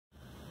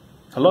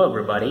Hello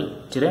everybody,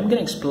 today I'm going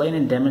to explain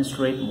and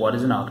demonstrate what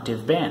is an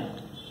octave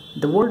band.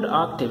 The word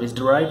octave is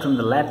derived from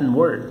the Latin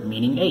word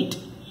meaning 8.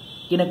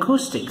 In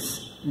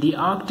acoustics, the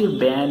octave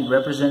band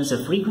represents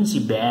a frequency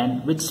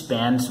band which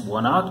spans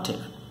one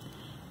octave.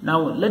 Now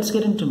let's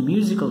get into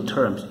musical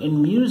terms.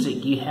 In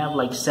music you have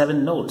like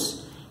 7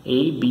 notes,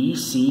 A, B,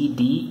 C,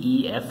 D,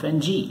 E, F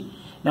and G.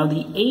 Now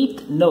the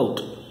 8th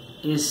note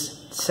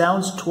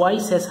sounds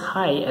twice as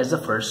high as the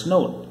first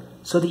note.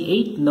 So the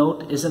 8th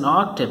note is an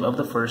octave of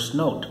the first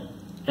note.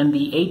 And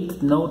the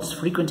 8th note's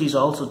frequency is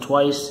also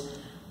twice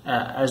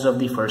as of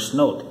the first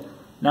note.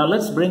 Now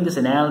let's bring this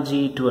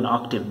analogy to an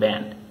octave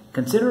band.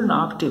 Consider an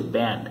octave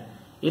band.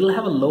 It'll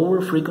have a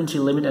lower frequency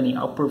limit and the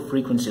upper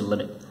frequency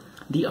limit.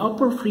 The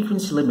upper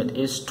frequency limit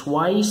is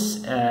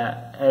twice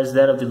as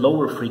that of the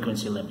lower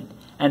frequency limit.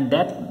 And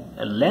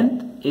that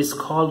length is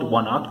called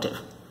 1 octave.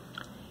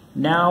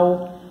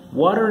 Now,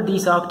 what are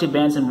these octave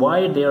bands and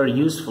why they are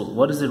useful?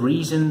 What is the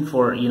reason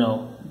for,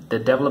 the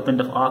development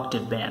of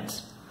octave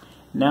bands?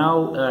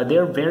 Now,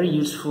 they're very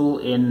useful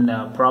in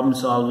problem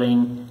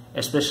solving,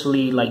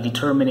 especially like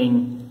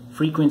determining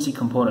frequency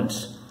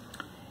components.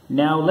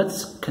 Now,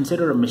 let's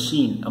consider a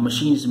machine. A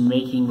machine is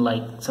making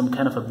like some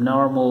kind of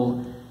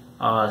abnormal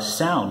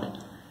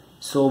sound.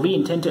 So we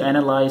intend to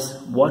analyze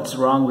what's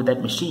wrong with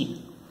that machine.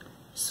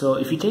 So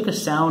if you take a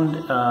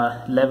sound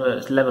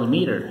level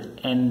meter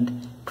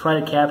and try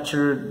to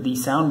capture the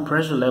sound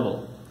pressure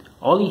level,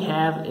 all you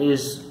have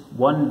is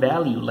one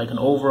value, like an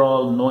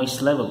overall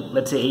noise level,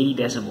 let's say 80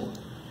 decibel.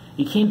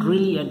 You can't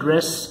really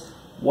address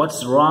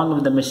what's wrong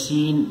with the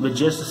machine with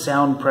just the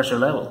sound pressure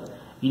level.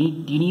 You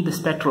need the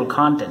spectral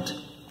content.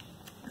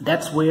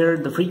 That's where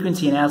the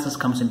frequency analysis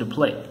comes into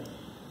play.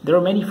 There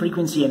are many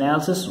frequency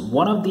analysis.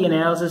 One of the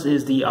analysis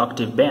is the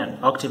octave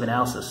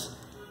analysis.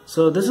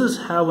 So this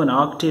is how an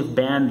octave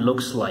band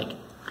looks like.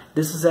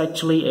 This is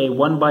actually a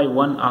 1 by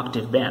 1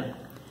 octave band.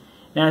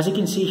 Now as you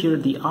can see here,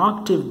 the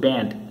octave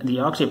band, the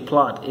octave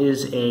plot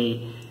is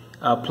a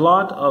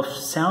plot of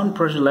sound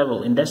pressure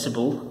level in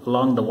decibel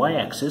along the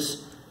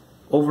y-axis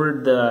over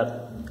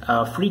the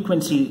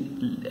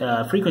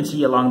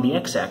frequency along the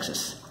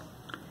x-axis.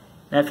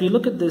 Now if you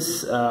look at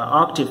this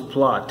octave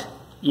plot,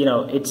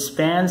 it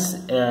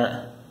spans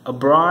a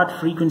broad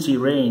frequency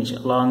range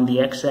along the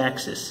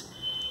x-axis,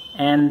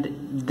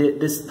 and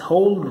this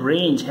whole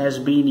range has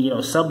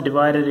been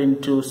subdivided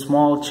into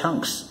small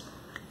chunks,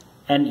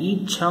 and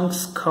each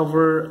chunks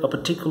cover a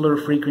particular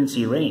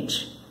frequency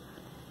range.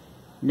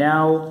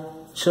 Now,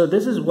 so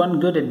this is one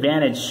good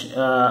advantage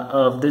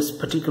of this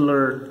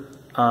particular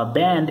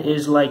band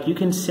is like you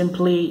can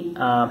simply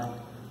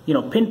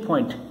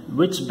pinpoint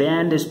which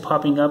band is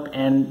popping up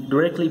and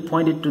directly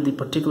point it to the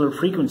particular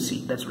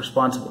frequency that's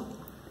responsible.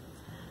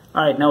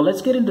 Alright, now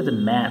let's get into the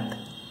math.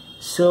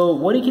 So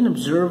what you can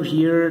observe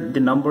here, the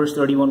numbers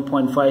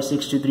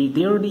 31.5623,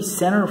 they are the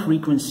center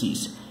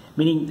frequencies,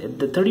 meaning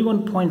the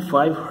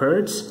 31.5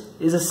 Hertz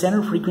is the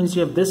center frequency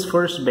of this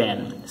first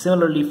band.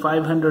 Similarly,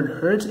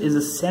 500 Hertz is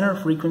the center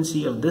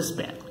frequency of this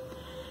band.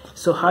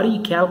 So how do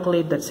you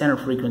calculate that center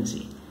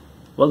frequency?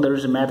 Well, there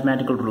is a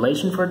mathematical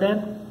relation for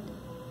that.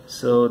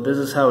 So this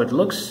is how it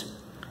looks.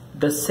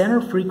 The center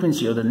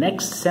frequency, or the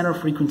next center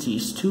frequency,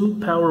 is 2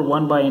 power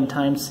 1 by n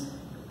times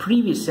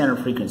previous center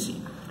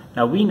frequency.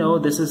 Now we know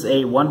this is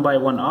a 1 by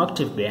 1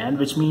 octave band,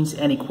 which means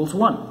n equals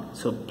 1.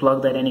 So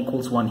plug that n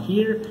equals 1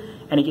 here,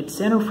 and you get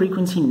center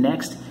frequency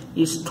next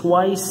is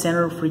twice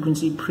center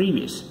frequency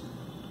previous.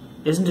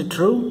 Isn't it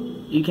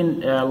true? You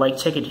can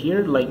check it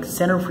here, like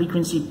center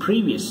frequency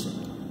previous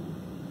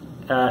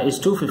is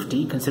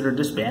 250, consider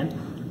this band.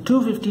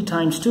 250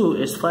 times 2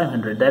 is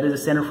 500, that is the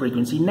center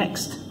frequency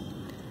next.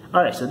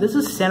 Alright, so this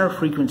is center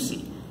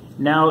frequency.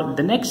 Now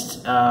the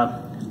next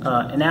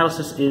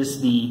analysis is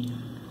the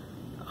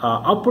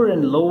upper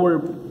and lower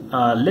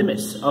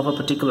limits of a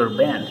particular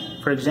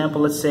band. For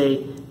example, let's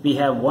say we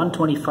have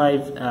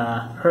 125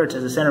 Hertz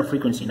as a center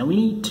frequency. Now we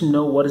need to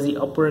know what is the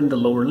upper and the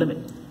lower limit.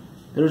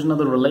 There's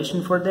another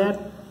relation for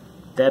that.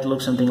 That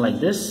looks something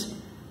like this.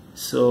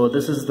 So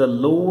this is the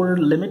lower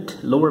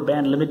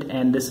band limit,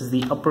 and this is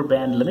the upper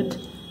band limit.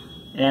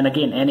 And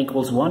again, n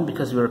equals 1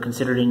 because we are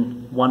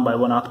considering 1 by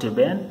 1 octave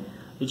band.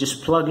 You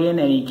just plug in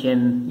and you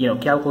can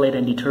calculate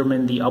and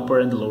determine the upper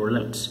and the lower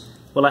limits.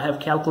 Well, I have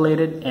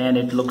calculated and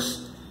it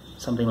looks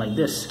something like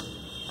this.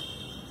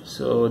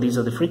 So these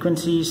are the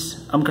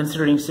frequencies. I'm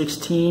considering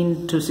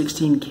 16 to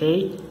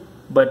 16K,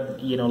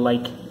 but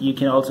you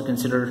can also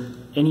consider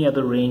any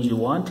other range you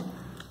want.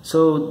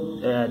 So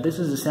this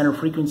is the center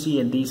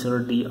frequency, and these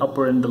are the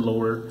upper and the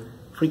lower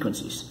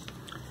frequencies.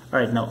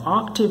 Alright, now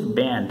octave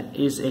band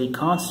is a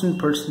constant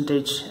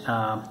percentage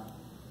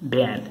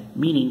band,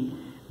 meaning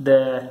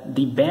the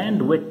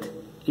bandwidth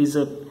is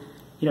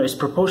is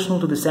proportional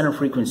to the center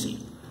frequency.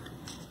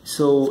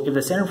 So if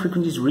the center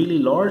frequency is really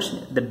large,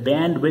 the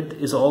bandwidth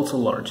is also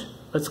large.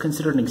 Let's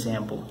consider an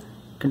example.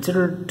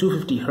 Consider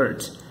 250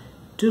 Hertz.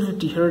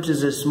 250 Hertz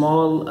is a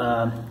small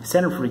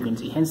center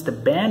frequency, hence the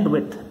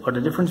bandwidth, or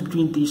the difference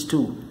between these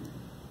two,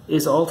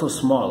 is also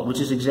small, which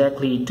is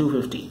exactly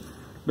 250.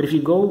 But if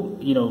you go,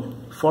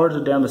 farther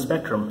down the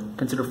spectrum,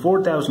 consider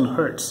 4,000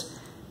 hertz,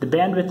 the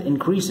bandwidth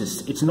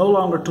increases. It's no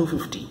longer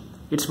 250.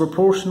 It's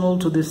proportional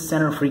to this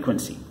center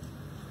frequency.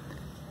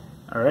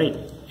 All right.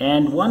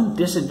 And one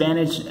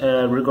disadvantage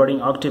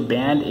regarding octave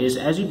band is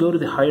as you go to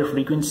the higher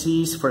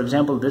frequencies, for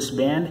example, this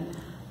band,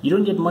 you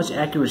don't get much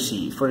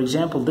accuracy. For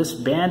example, this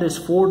band is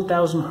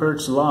 4,000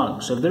 hertz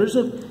long. So if there's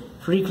a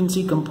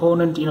frequency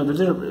component,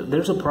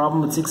 there's a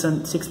problem with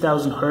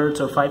 6,000 hertz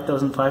or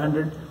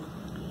 5,500,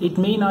 it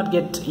may not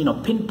get,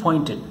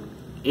 pinpointed.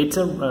 It's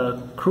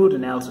a crude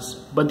analysis.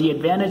 But the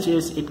advantage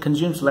is it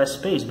consumes less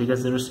space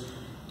because there's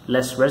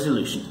less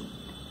resolution.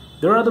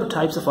 There are other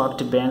types of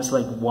octave bands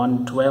like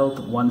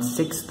 1/12,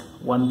 1/6,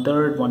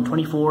 1/3,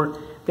 1/24.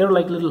 They're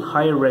like little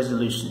higher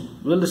resolution.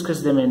 We'll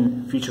discuss them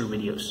in future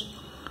videos.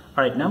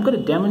 Alright, now I'm going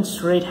to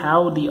demonstrate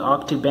how the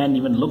octave band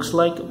even looks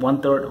like,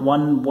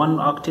 one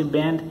octave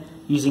band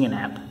using an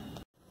app.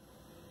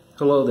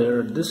 Hello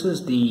there, this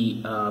is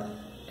the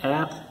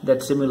app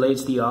that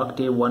simulates the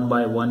octave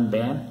 1x1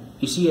 band.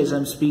 You see, as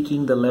I'm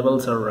speaking, the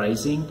levels are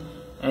rising,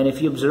 and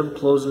if you observe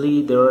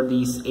closely, there are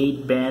these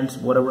 8 bands,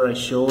 whatever I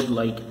showed,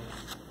 like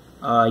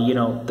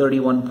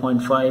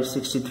 31.5,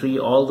 63,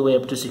 all the way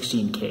up to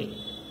 16K.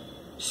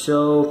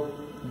 So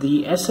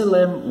the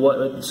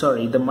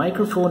SLM, the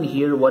microphone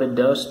here, what it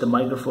does, the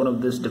microphone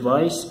of this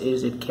device,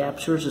 is it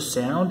captures a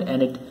sound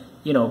and it,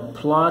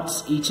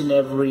 plots each and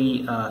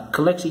every,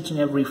 collects each and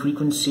every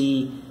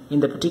frequency in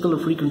the particular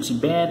frequency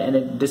band, and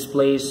it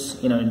displays,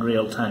 in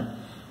real time.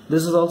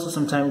 This is also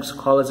sometimes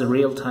called as a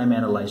real-time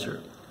analyzer.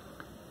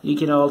 You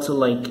can also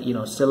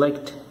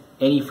select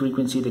any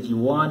frequency that you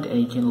want, and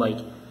you can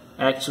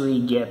actually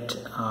get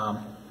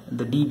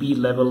the dB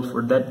level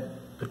for that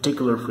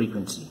particular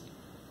frequency.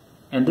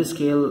 And this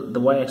scale, the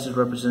y-axis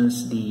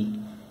represents the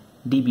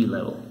dB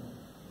level.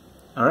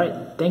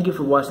 Alright, thank you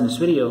for watching this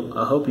video.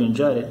 I hope you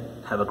enjoyed it.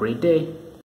 Have a great day.